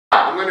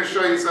going to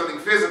show you something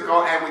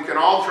physical, and we can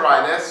all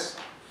try this.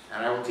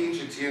 And I will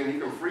teach it to you, and you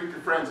can freak your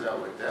friends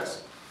out with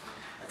this.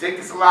 I take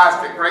this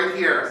elastic right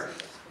here,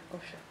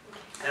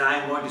 and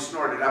I'm going to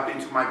snort it up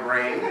into my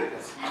brain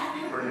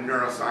for a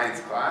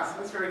neuroscience class.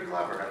 That's very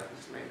clever. I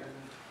just made that.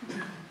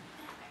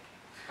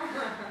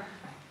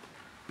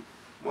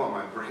 Well,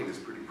 my brain is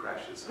pretty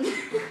precious. Do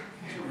you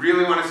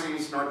really want to see me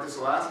snort this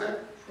elastic?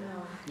 No.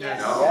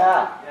 Yes. No?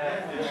 Yeah.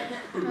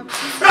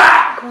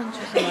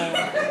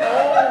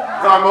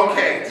 No, I'm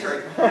okay. It's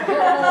right.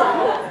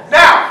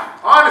 Now,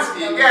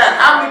 honesty again.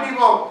 How many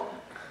people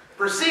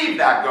perceive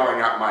that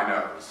going up my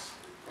nose?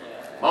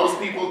 Most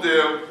people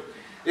do.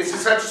 This is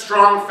such a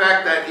strong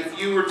effect that if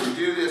you were to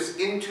do this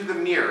into the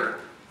mirror,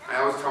 I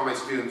always tell my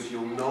students,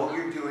 you'll know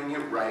you're doing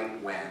it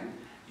right when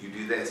you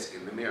do this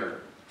in the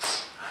mirror.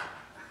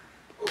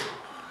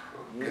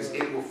 Because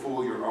it will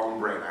fool your own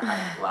brain. I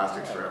have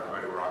elastics for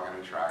everybody. We're all going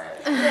to try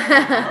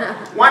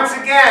it. Once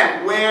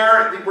again,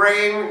 where the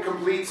brain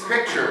completes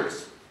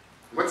pictures.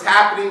 What's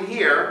happening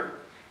here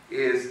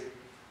is,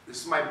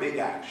 this is my big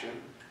action,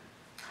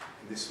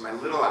 and this is my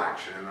little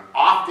action. And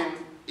often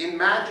in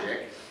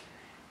magic,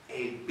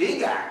 a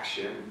big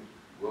action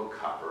will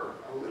cover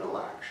a little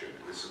action.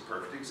 This is a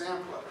perfect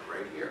example of it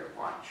right here.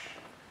 Watch.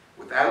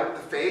 Without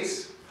the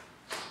face,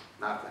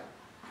 nothing.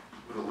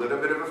 With a little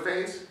bit of a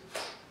face,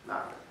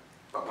 nothing.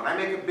 But when I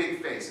make a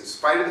big face, in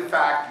spite of the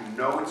fact you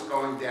know it's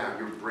going down,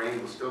 your brain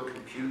will still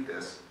compute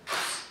this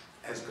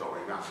as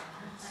going up.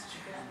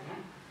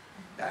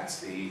 That's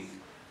the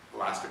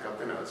elastic up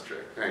the nose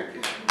trick. Thank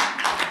you.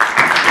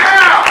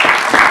 Now,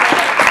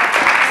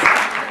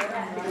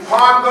 the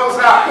palm goes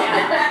up.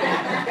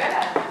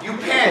 You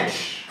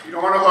pinch. You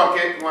don't want to hook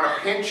it. You want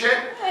to pinch it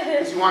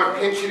because you want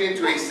to pinch it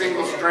into a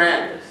single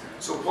strand.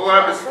 So pull it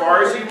up as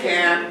far as you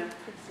can.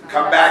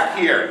 Come back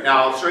here.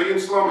 Now I'll show you in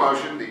slow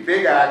motion. The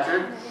big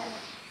action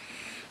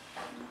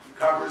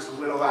covers the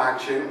little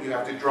action. You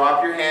have to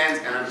drop your hands,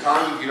 and I'm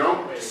telling you, if you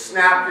don't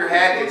snap your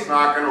head, it's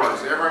not going to work.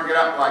 So everyone get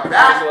up like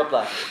that.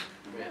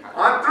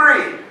 On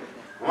 3.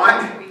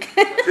 1,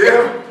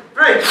 2,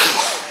 3.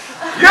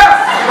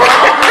 Yes!